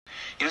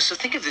So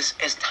think of this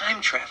as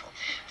time travel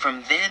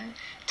from then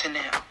to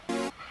now.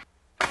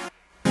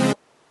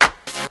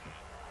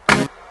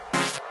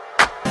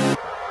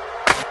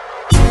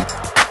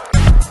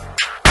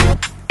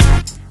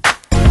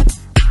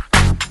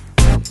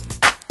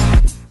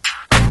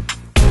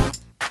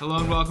 Hello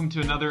and welcome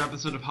to another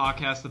episode of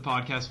Hawkcast, the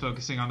podcast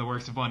focusing on the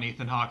works of one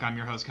Ethan Hawke. I'm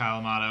your host, Kyle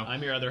Amato.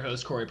 I'm your other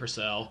host, Corey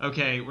Purcell.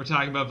 Okay, we're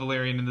talking about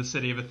Valerian in the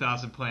City of a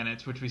Thousand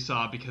Planets, which we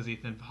saw because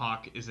Ethan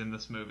Hawke is in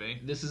this movie.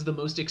 This is the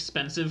most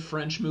expensive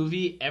French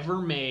movie ever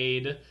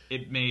made.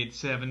 It made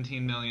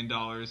 $17 million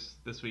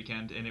this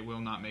weekend, and it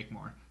will not make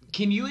more.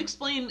 Can you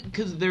explain,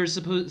 because there's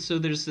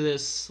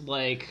this,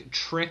 like,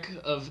 trick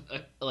of,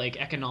 like,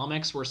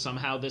 economics where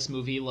somehow this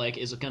movie, like,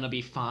 is gonna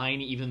be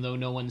fine even though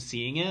no one's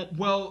seeing it?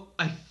 Well,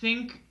 I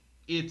think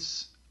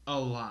it's a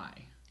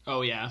lie.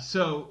 Oh, yeah?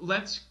 So,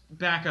 let's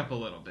back up a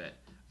little bit.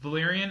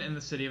 Valerian in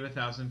the City of a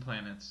Thousand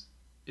Planets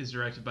is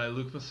directed by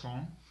Luc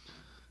Besson,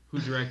 who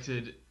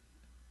directed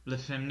Le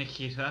Femme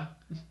Nikita,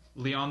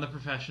 Leon the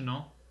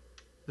Professional,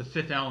 The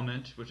Fifth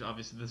Element, which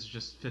obviously this is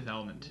just Fifth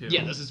Element 2.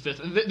 Yeah,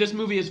 this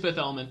movie is Fifth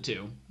Element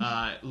 2.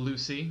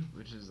 Lucy,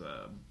 which is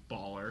a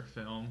baller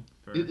film.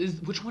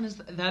 Which one is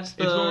that? That's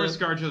the... It's one where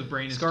ScarJo's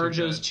brain is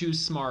ScarJo's too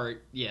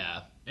smart,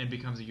 yeah. And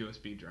becomes a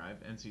USB drive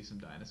and sees some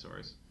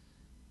dinosaurs.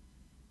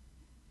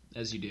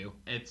 As you do.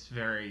 It's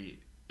very...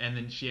 And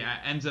then she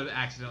ends up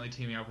accidentally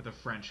teaming up with a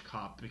French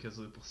cop because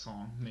Luc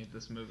Besson made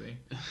this movie.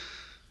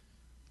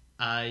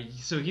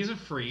 So he's a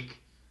freak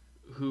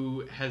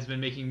who has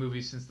been making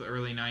movies since the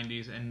early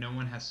 90s, and no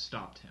one has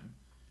stopped him.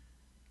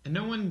 And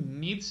no one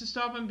needs to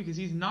stop him because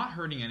he's not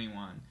hurting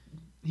anyone.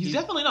 He's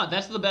definitely not.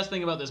 That's the best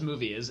thing about this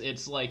movie, is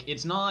it's like,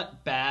 it's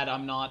not bad,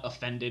 I'm not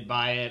offended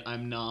by it,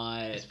 I'm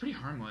not... It's pretty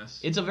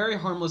harmless. It's a very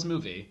harmless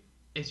movie.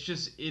 It's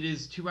just, it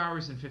is 2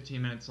 hours and 15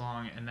 minutes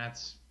long, and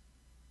that's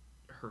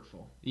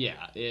hurtful.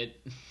 Yeah,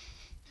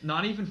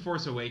 Not even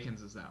Force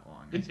Awakens is that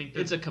long.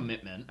 It's a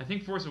commitment. I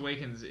think Force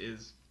Awakens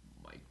is,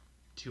 like,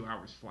 2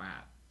 hours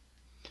flat.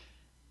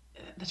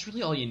 That's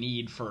really all you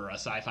need for a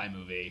sci-fi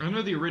movie. I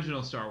know the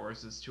original Star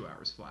Wars is 2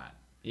 hours flat.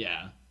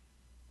 Yeah.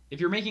 If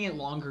you're making it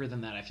longer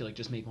than that, I feel like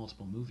just make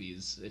multiple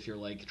movies. If you're,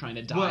 like, trying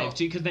to dive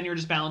to... Because then you're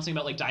just balancing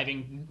about, like,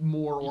 diving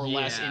more or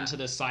less into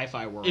the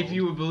sci-fi world. If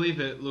you would believe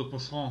it, Luc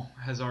Besson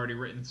has already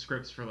written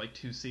scripts for, like,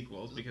 2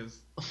 sequels because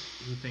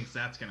he thinks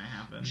that's going to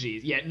happen. Jeez.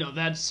 Yeah, no,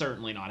 that's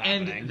certainly not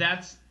happening. And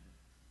that's...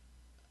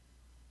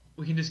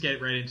 We can just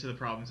get right into the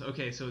problems.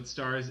 Okay, so it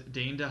stars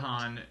Dane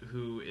DeHaan,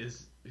 who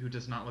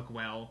does not look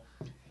well,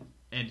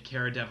 and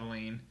Cara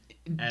Delevingne.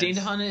 Dane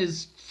DeHaan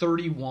is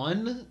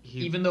 31,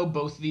 even though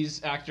both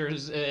these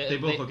actors... they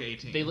both look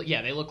 18. They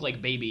look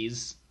like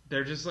babies.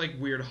 They're just like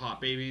weird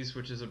hot babies,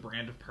 which is a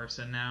brand of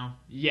person now.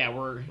 Yeah,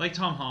 we're... Like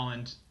Tom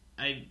Holland.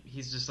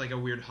 He's just like a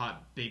weird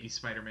hot baby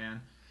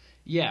Spider-Man.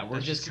 Yeah,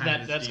 that's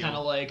kind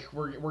of like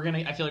we're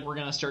gonna. I feel like we're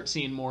gonna start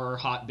seeing more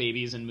hot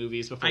babies in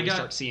movies before we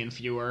start seeing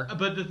fewer.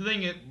 But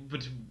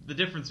the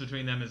difference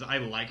between them is I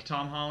like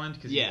Tom Holland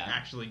because he's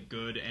actually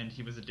good and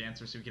he was a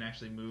dancer, so he can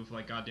actually move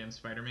like goddamn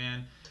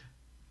Spider-Man.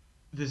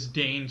 This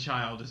Dane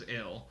child is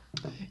ill.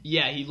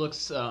 Yeah, he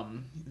looks.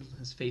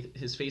 His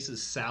face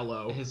is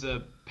sallow. His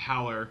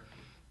pallor.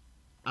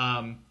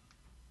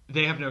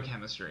 They have no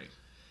chemistry.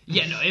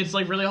 Yeah, no, it's,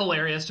 like, really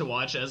hilarious to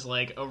watch as,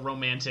 like, a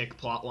romantic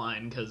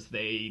plotline, because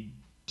they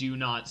do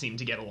not seem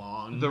to get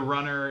along. The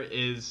runner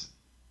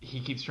he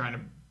keeps trying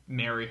to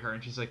marry her,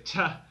 and she's like,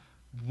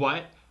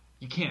 what?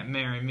 You can't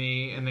marry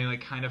me, and they,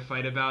 like, kind of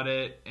fight about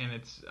it, and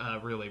it's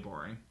really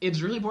boring. It's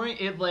really boring.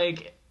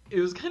 It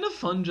was kind of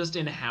fun just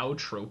in how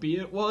tropey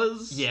it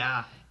was.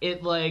 Yeah.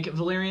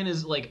 Valerian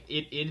is, like,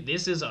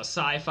 this is a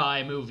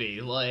sci-fi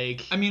movie,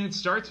 like... I mean, it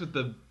starts with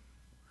the...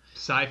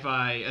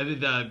 sci-fi,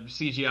 the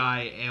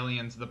CGI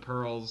aliens, the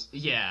pearls,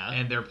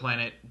 and their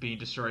planet being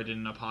destroyed in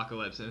an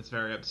apocalypse, and it's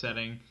very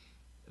upsetting.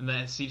 And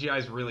the CGI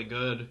is really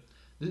good.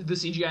 The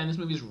CGI in this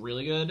movie is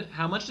really good.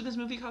 How much did this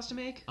movie cost to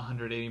make?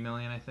 $180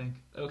 million, I think.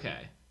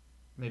 Okay.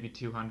 Maybe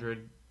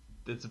 200.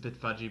 It's a bit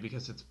fudgy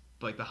because it's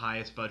like the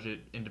highest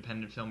budget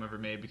independent film ever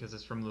made because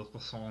it's from Luc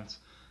Besson's,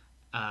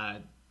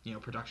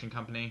 production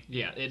company.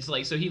 Yeah, it's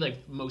like so he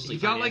mostly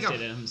financed it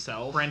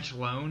himself. French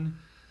loan.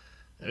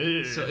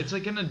 So it's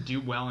like gonna do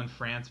well in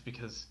France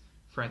because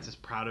France is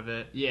proud of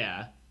it.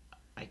 Yeah,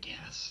 I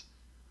guess.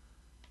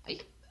 I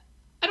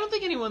don't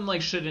think anyone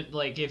shouldn't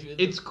if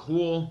it's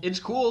cool. It's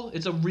cool.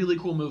 It's a really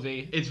cool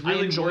movie. I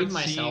enjoyed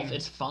myself.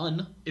 It's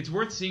fun. It's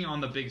worth seeing on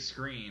the big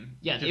screen.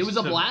 Yeah, it was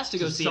a blast to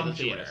go see in the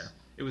theater.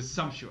 It was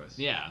sumptuous.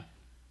 Yeah.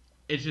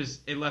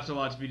 It left a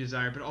lot to be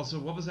desired, but also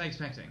what was I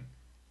expecting?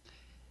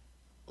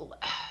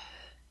 I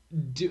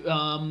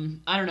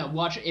don't know.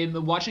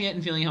 Watching it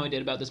and feeling how I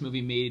did about this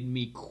movie made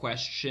me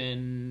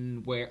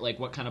question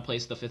what kind of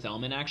place The Fifth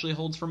Element actually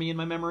holds for me in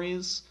my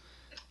memories.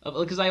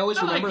 Because I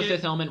always remember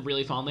Fifth Element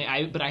really fondly,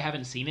 but I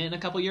haven't seen it in a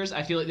couple years.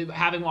 I feel like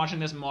having watched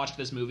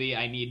this movie,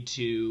 I need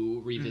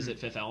to revisit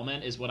Fifth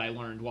Element, is what I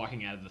learned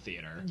walking out of the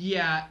theater.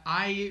 Yeah,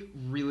 I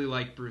really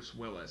like Bruce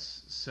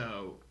Willis,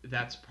 so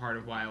that's part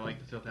of why I like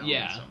The Fifth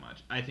Element so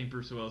much. I think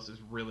Bruce Willis is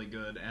really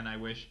good, and I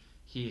wish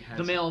he has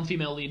the male and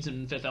female leads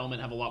in Fifth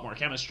Element have a lot more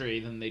chemistry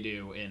than they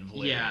do in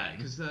Valerian. Yeah,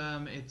 because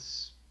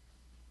it's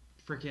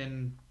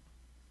freaking.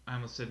 I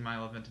almost said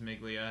Milo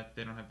Ventimiglia.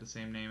 They don't have the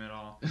same name at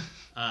all.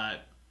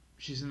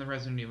 She's in the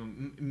Resident Evil.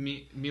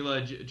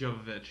 Mila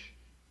Jovovich,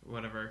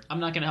 whatever.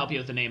 I'm not gonna help you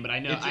with the name, but I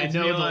know It's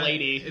the Mila,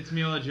 lady. It's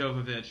Mila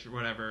Jovovich, or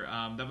whatever.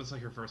 That was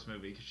like her first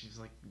movie because she's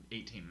like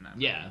 18 in that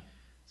movie. Yeah.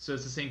 So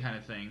it's the same kind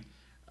of thing,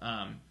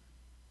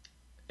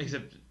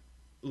 except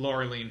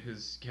Laureline,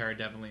 who's Cara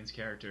Delevingne's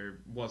character,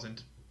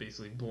 wasn't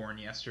basically born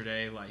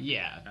yesterday. Like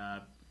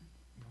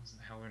what was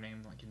the hell her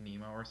name? Like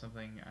Nemo or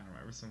something? I don't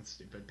remember. Some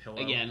stupid pillow.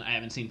 Again, I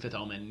haven't seen Fifth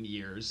Element in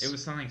years. It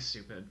was something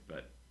stupid,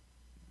 but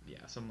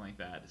yeah, something like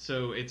that.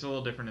 So it's a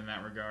little different in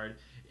that regard.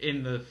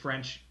 In the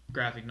French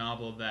graphic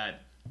novel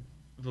that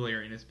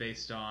Valerian is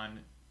based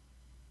on,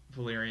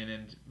 Valerian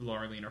and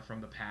Laureline are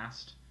from the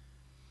past.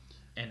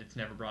 And it's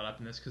never brought up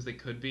in this because they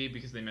could be,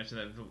 because they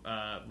mentioned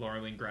that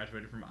Laureline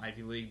graduated from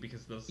Ivy League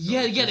because those.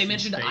 They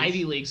mentioned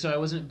Ivy League, so I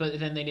wasn't. But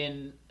then they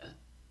didn't.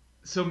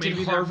 So maybe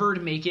did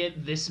Harvard make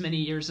it this many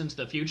years into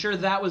the future?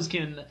 That was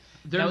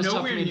They're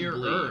nowhere near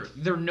Earth.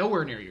 They're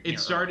nowhere near Earth. It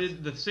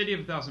started. The City of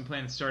a Thousand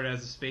Planets started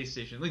as a space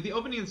station. Like the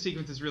opening of the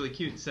sequence is really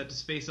cute. It's set to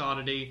Space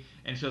Oddity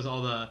and shows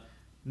all the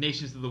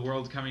nations of the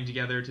world coming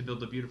together to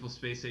build a beautiful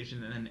space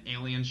station. And then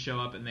aliens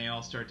show up and they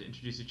all start to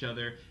introduce each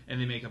other and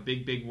they make a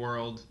big, big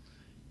world.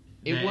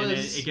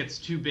 It gets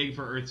too big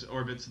for Earth's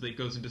orbit, so that it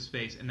goes into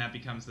space, and that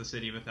becomes the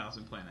City of a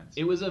Thousand Planets.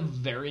 It was a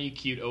very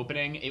cute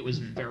opening. It was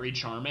very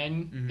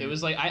charming. It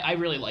was like I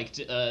really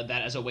liked that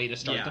as a way to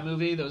start the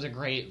movie. That was a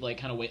great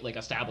kind of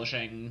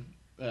establishing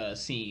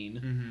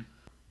scene.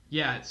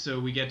 Yeah, so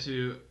we get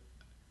to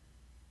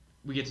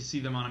see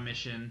them on a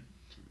mission.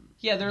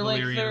 Yeah, they're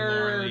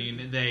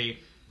Valerian,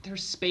 they're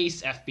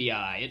space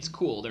FBI. It's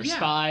cool. They're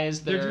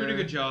spies. They're doing a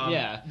good job.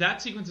 Yeah,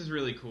 that sequence is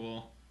really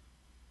cool.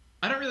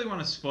 I don't really want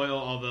to spoil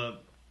all the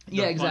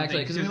exactly,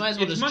 because we might as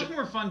well it's much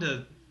more fun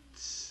to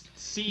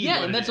see.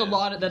 Yeah, and that's a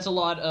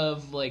lot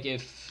of like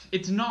if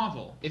it's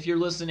novel. If you're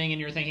listening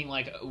and you're thinking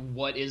like,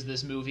 what is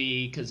this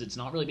movie? Because it's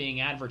not really being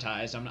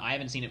advertised. I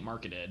haven't seen it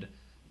marketed.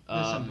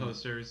 There's some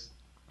posters.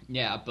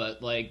 Yeah,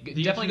 but like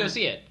definitely go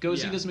see it. Go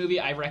see this movie.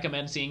 I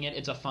recommend seeing it.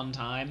 It's a fun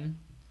time.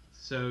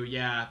 So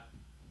yeah,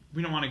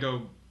 we don't want to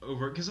go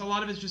over because a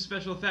lot of it's just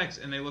special effects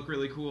and they look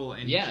really cool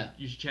and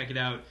you should check it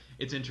out.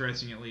 It's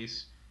interesting at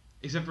least.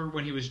 Except for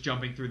when he was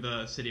jumping through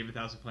the City of a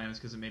Thousand Planets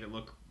because it made it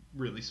look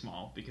really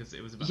small because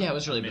it was about it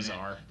was really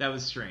bizarre. That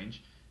was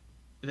strange.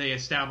 They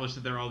established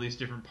that there are all these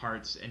different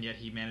parts and yet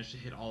he managed to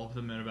hit all of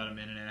them in about a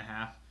minute and a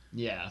half.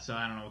 Yeah. So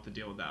I don't know what the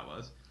deal with that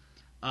was.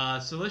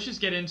 So let's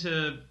just get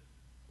into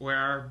where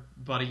our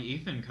buddy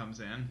Ethan comes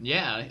in.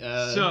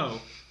 Yeah.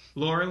 So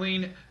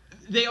Laureline,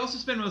 they also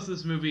spend most of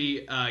this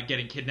movie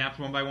getting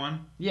kidnapped one by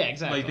one. Yeah,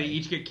 exactly. Like they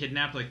each get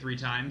kidnapped like 3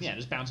 times. Yeah,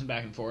 just bouncing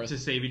back and forth to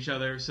save each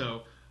other.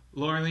 So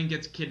Laureline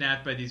gets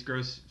kidnapped by these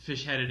gross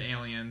fish-headed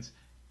aliens,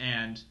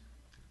 and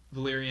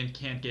Valerian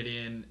can't get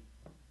in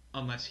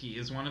unless he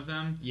is one of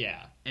them.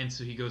 Yeah. And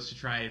so he goes to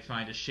try and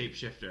find a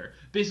shapeshifter.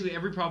 Basically,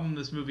 every problem in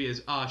this movie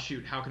is,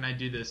 shoot, how can I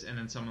do this? And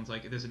then someone's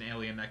like, there's an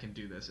alien that can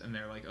do this. And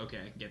they're like, okay,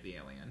 I can get the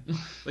alien.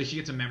 Like, she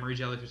gets a memory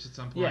jellyfish at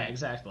some point. Yeah,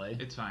 exactly.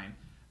 It's fine.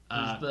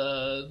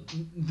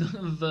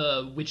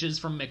 The witches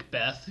from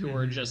Macbeth who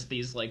are just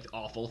these like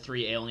awful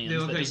 3 aliens. They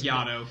look like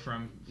Yato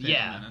from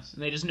Phantom Menace.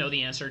 They just know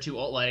the answer to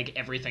like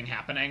everything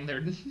happening.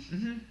 They're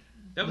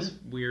that was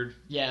weird.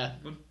 Yeah,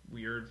 what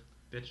weird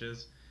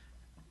bitches.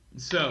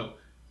 So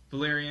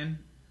Valerian,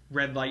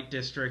 red light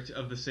district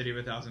of the City of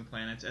a Thousand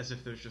Planets, as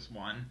if there's just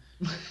one.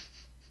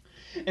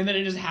 And then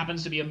it just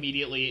happens to be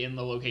immediately in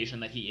the location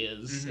that he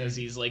is, as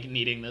he's like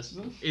needing this.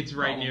 It's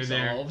right near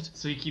there. Solved.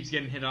 So he keeps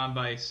getting hit on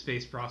by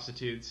space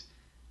prostitutes,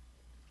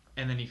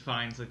 and then he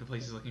finds like the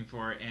place he's looking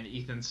for. And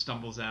Ethan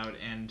stumbles out,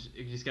 and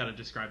you just got to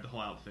describe the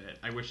whole outfit.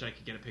 I wish I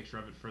could get a picture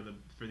of it for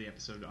the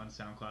episode on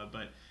SoundCloud.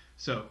 But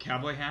so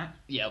cowboy hat.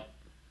 Yep.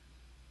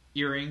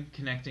 Earring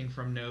connecting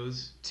from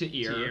nose to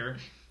ear.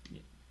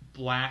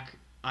 Black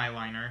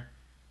eyeliner.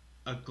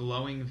 A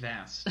glowing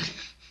vest.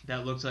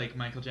 That looks like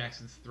Michael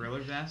Jackson's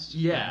Thriller vest.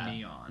 Yeah. With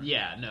neon.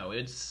 Yeah, no,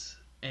 it's...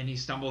 And he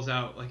stumbles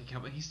out like a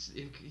cowboy.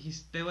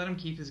 They let him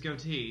keep his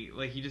goatee.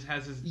 Like, he just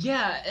has his...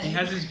 Yeah. He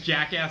has his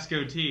jackass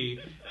goatee.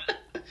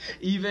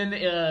 Even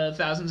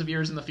thousands of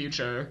years in the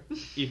future.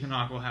 Ethan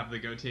Hawke will have the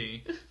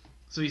goatee.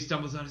 So he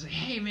stumbles out and says,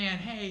 hey, man,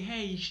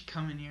 hey, you should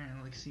come in here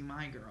and, like, see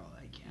my girl.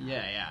 Like,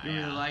 yeah. You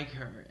really like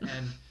her.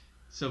 And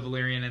so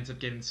Valerian ends up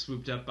getting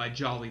swooped up by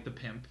Jolly the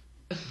pimp,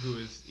 who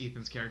is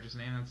Ethan's character's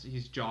name.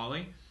 He's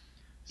Jolly.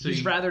 So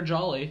he's rather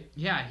jolly.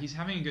 Yeah, he's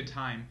having a good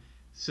time.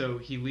 So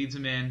he leads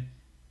him in,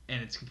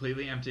 and it's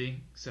completely empty,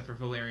 except for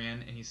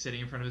Valerian, and he's sitting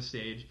in front of a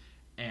stage,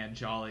 and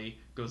Jolly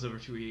goes over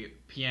to a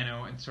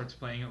piano and starts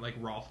playing it like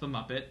Rolf the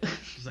Muppet.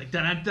 He's like,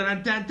 dun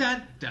dun dun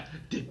dun dun,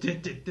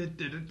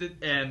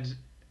 and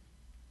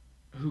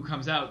who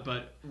comes out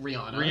but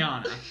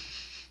Rihanna.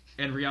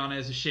 And Rihanna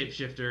is a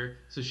shapeshifter,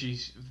 so she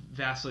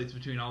vacillates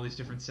between all these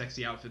different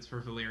sexy outfits for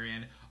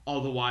Valerian,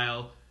 all the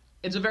while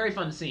It's a very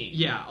fun scene.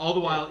 Yeah, all the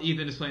while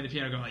Ethan is playing the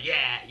piano going like,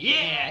 yeah,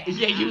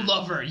 you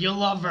love her.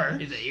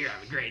 He's like, you're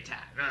having a great time.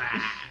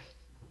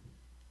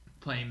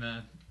 Playing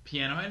the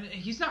piano, and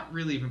he's not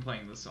really even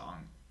playing the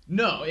song.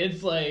 No,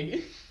 it's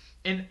like...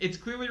 And it's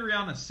clearly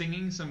Rihanna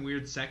singing some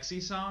weird sexy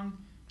song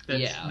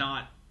that's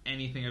not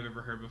anything I've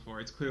ever heard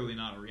before. It's clearly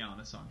not a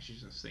Rihanna song.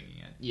 She's just singing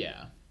it.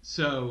 Yeah.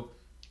 So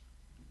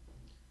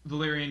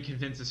Valerian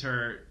convinces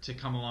her to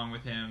come along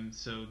with him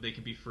so they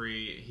can be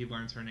free. He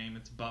learns her name.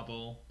 It's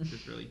Bubble, which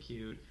is really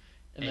cute.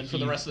 And then for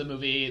the rest of the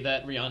movie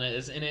that Rihanna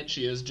is in it,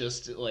 she is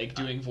just like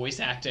doing voice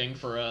acting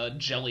for a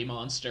jelly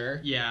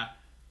monster. Yeah.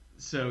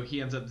 So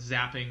he ends up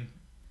zapping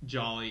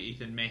Jolly.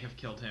 Ethan may have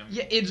killed him.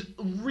 Yeah, it's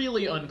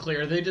really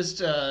unclear. They just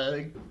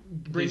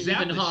bring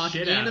Ethan Hawke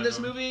into this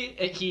movie.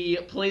 He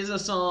plays a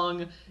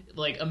song,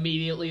 like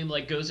immediately,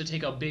 like goes to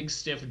take a big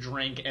stiff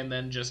drink, and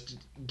then just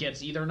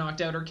gets either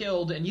knocked out or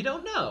killed, and you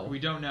don't know. We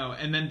don't know.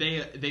 And then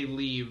they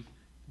leave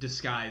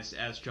disguised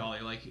as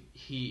Jolly. Like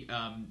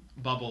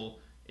Bubble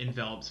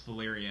envelops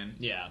Valerian.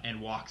 Yeah.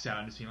 And walks out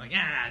and just being like,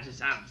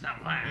 just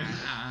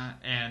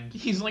and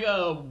he's like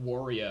a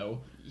Wario.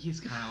 He's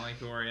kind of like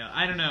Wario.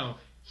 I don't know.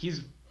 He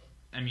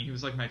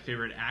was like my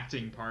favorite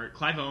acting part.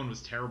 Clive Owen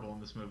was terrible in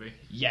this movie.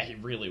 Yeah, he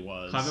really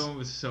was. Clive Owen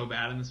was so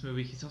bad in this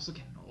movie. He's also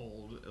getting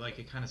old. Like,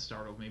 it kind of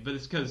startled me. But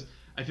it's because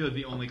I feel like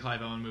the only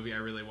Clive Owen movie I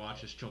really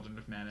watch is Children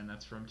of Men, and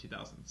that's from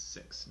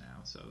 2006 now,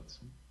 so it's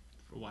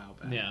a while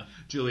back. Yeah.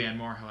 Julianne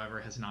Moore, however,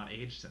 has not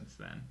aged since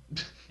then.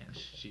 And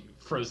she...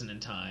 Frozen in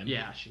time.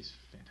 Yeah, she's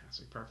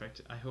fantastic.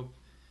 Perfect. I hope...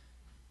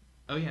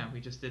 Oh, yeah, we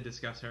just did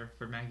discuss her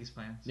for Maggie's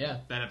Plans. Yeah.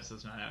 That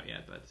episode's not out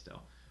yet, but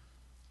still.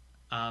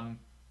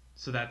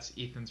 So that's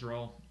Ethan's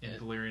role in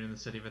Valerian in the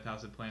City of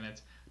 1,000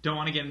 Planets. Don't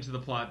want to get into the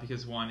plot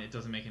because, one, it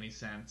doesn't make any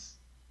sense.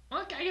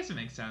 Well, I guess it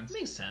makes sense. It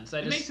makes sense.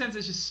 Makes sense.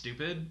 It's just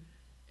stupid.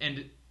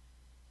 And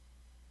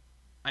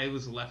I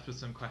was left with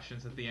some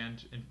questions at the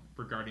end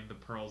regarding the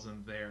pearls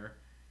and their...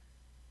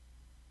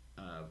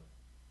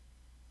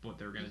 what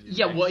they were going to do.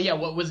 Yeah,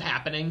 what was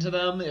happening to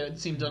them? It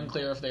seemed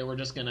unclear if they were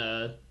just going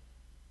to...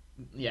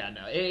 Yeah,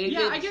 no.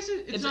 I guess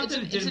it's not that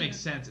it didn't make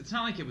sense. It's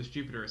not like it was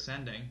Jupiter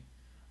Ascending.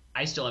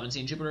 I still haven't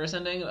seen Jupiter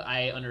Ascending.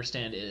 I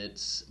understand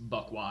it's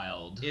buck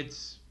wild.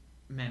 It's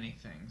many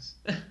things.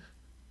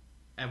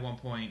 At one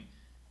point,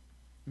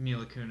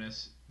 Mila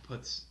Kunis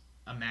puts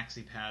a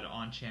maxi pad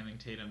on Channing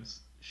Tatum's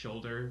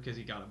shoulder because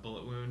he got a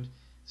bullet wound.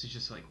 So he's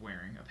just like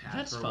wearing a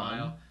pad for a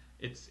while.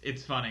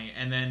 It's funny.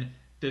 And then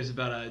there's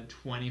about a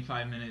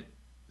 25-minute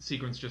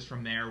sequence just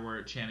from there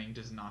where Channing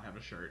does not have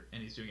a shirt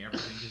and he's doing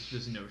everything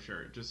just no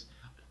shirt, just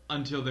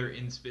until they're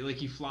in space. Like,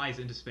 he flies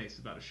into space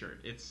without a shirt.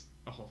 It's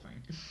a whole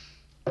thing.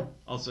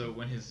 Also,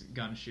 when his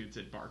gun shoots,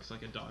 it barks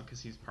like a dog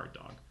because he's part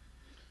dog.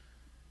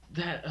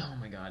 Oh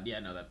my god, yeah,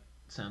 no, that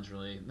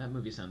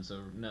movie sounds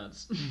so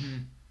nuts. Mm-hmm.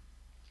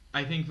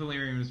 I think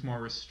Valerian was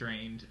more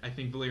restrained. I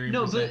think Valerian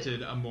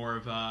presented a more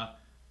of a...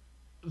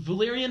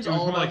 Valerian's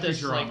all about like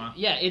this, Futurama. like,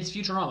 yeah, it's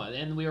Futurama,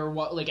 and we were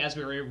as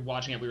we were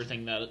watching it, we were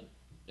thinking that,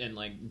 and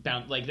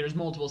like there's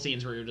multiple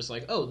scenes where you're just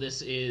like, oh,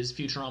 this is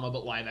Futurama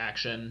but live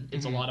action.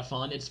 It's a lot of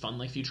fun. It's fun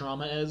like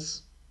Futurama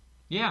is.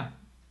 Yeah.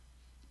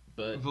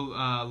 But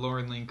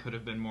Lauren Lean could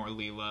have been more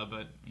Leela,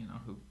 but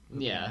who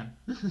yeah.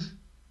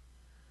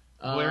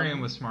 Valerian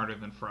was smarter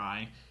than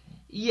Fry.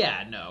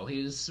 Yeah, no,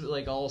 he was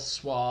like all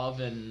suave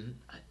and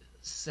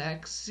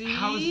sexy.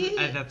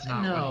 That's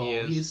not what he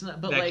is. He's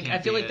not. But I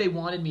feel like they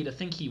wanted me to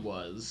think he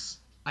was.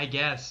 I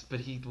guess, but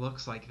he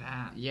looks like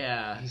that.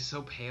 Yeah, he's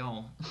so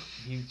pale.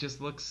 He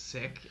just looks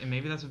sick, and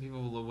maybe that's what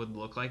people would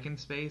look like in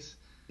space.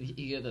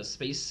 You get the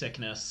space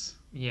sickness.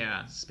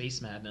 Yeah,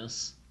 space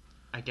madness.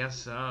 I guess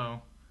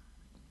so.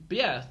 But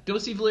yeah, go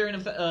see Valerian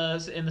in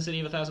the City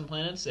of 1,000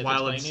 Planets.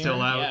 While it's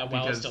still out. Yeah,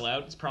 while it's still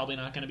out. It's probably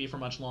not going to be for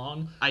much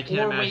long. I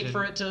can't imagine. Or wait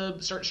for it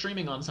to start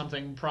streaming on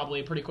something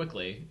probably pretty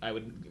quickly, I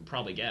would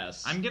probably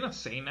guess. I'm going to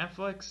say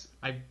Netflix.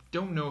 I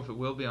don't know if it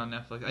will be on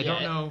Netflix. I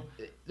don't know.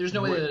 There's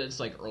no way that it's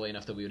like early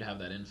enough that we would have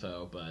that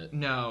info, but...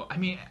 No, I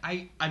mean,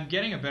 I'm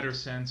getting a better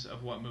sense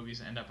of what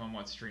movies end up on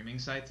what streaming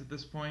sites at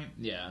this point.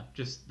 Yeah.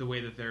 Just the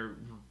way that they're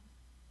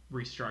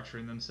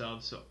restructuring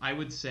themselves. So I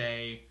would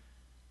say...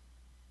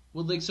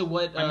 Well, like, so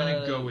what... I'm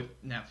going to go with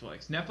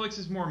Netflix. Netflix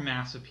is more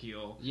mass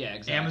appeal. Yeah,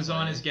 exactly.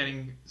 Amazon is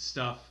getting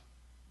stuff,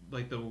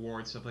 like the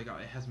award stuff, like,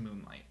 it has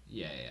Moonlight.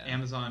 Yeah.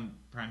 Amazon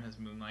Prime has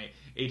Moonlight.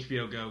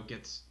 HBO Go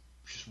gets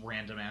just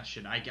random-ass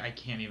shit. I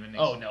can't even...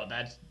 Oh, no,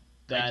 that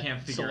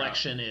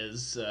selection out.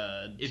 Is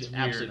it's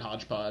absolute weird.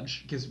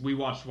 Hodgepodge. Because we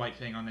watched White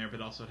Fang on there, but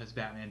also it has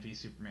Batman v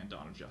Superman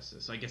Dawn of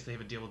Justice. So I guess they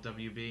have a deal with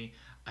WB.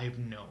 I have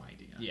no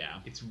idea. Yeah.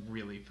 It's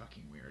really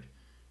fucking weird.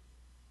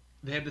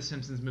 They had the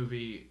Simpsons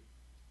movie...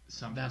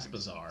 Sometimes. That's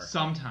bizarre.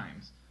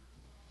 Sometimes.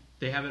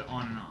 They have it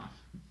on and off.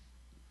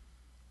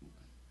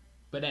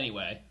 But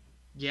anyway.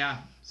 Yeah,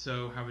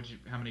 so how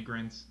many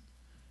grins?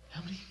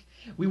 How many...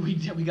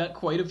 We got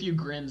quite a few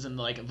grins in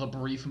like the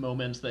brief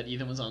moments that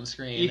Ethan was on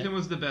screen. Ethan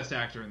was the best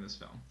actor in this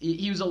film.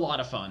 He was a lot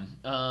of fun.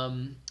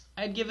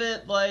 I'd give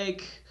it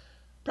like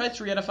probably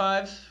 3 out of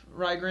 5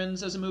 Rye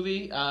grins as a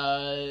movie.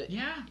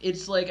 Yeah.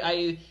 It's like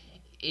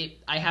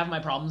I have my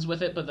problems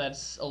with it, but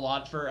that's a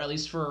lot for, at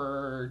least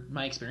for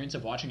my experience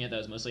of watching it, that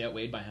was mostly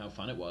outweighed by how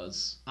fun it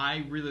was.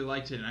 I really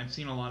liked it, and I've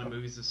seen a lot of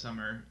movies this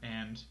summer,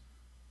 and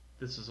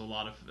this was a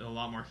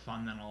lot more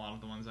fun than a lot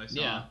of the ones I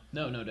saw. Yeah,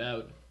 no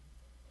doubt.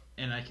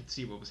 And I could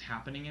see what was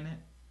happening in it.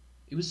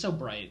 It was so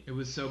bright. It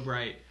was so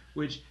bright,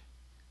 which,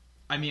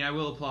 I mean, I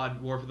will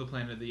applaud. War for the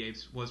Planet of the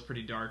Apes was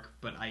pretty dark,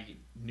 but I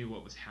knew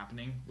what was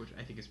happening, which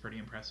I think is pretty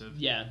impressive.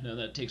 Yeah, no,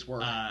 that takes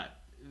work.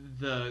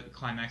 The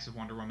climax of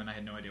Wonder Woman, I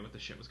had no idea what the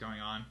shit was going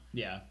on.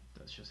 Yeah.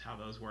 That's just how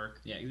those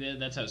work. Yeah,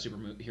 that's how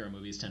superhero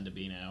movies tend to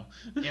be now.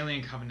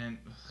 Alien Covenant,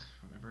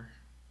 whatever.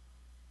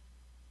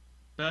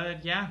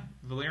 But yeah,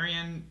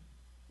 Valerian,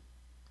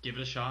 give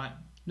it a shot.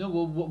 No,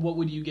 well, what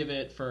would you give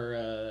it for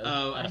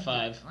out of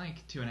 5?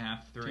 Like 2.5,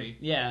 3.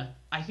 Yeah.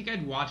 I think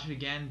I'd watch it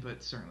again,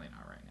 but certainly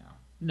not right now.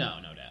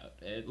 No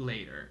doubt.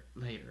 Later.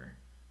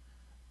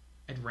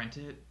 I'd rent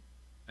it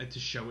to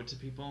show it to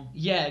people.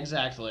 Yeah,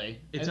 exactly.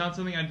 It's not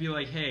something I'd be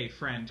like, hey,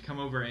 friend, come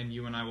over and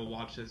you and I will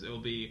watch this. It'll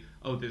be,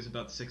 there's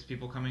about 6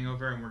 people coming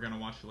over and we're going to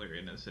watch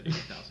Valerian in the City of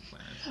 1,000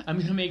 Planets. I'm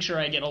going to make sure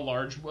I get a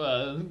large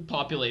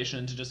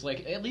population to just,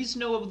 like, at least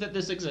know that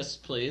this exists,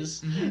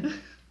 please.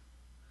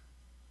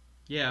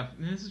 Yeah,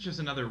 and this is just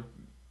another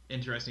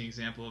interesting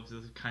example of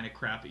the kind of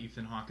crap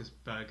Ethan Hawke is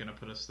going to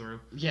put us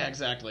through. Yeah,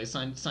 exactly.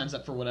 Signs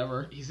up for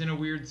whatever. He's in a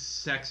weird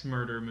sex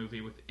murder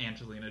movie with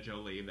Angelina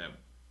Jolie that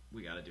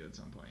we got to do at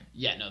some point.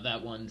 Yeah, no,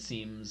 that one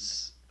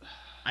seems...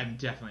 I'm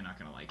definitely not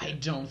going to like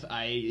it.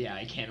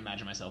 I can't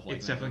imagine myself liking it.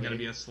 It's definitely going to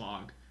be a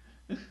slog.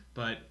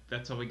 But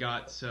that's all we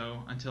got,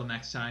 so until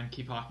next time,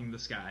 keep hawking the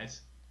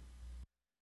skies.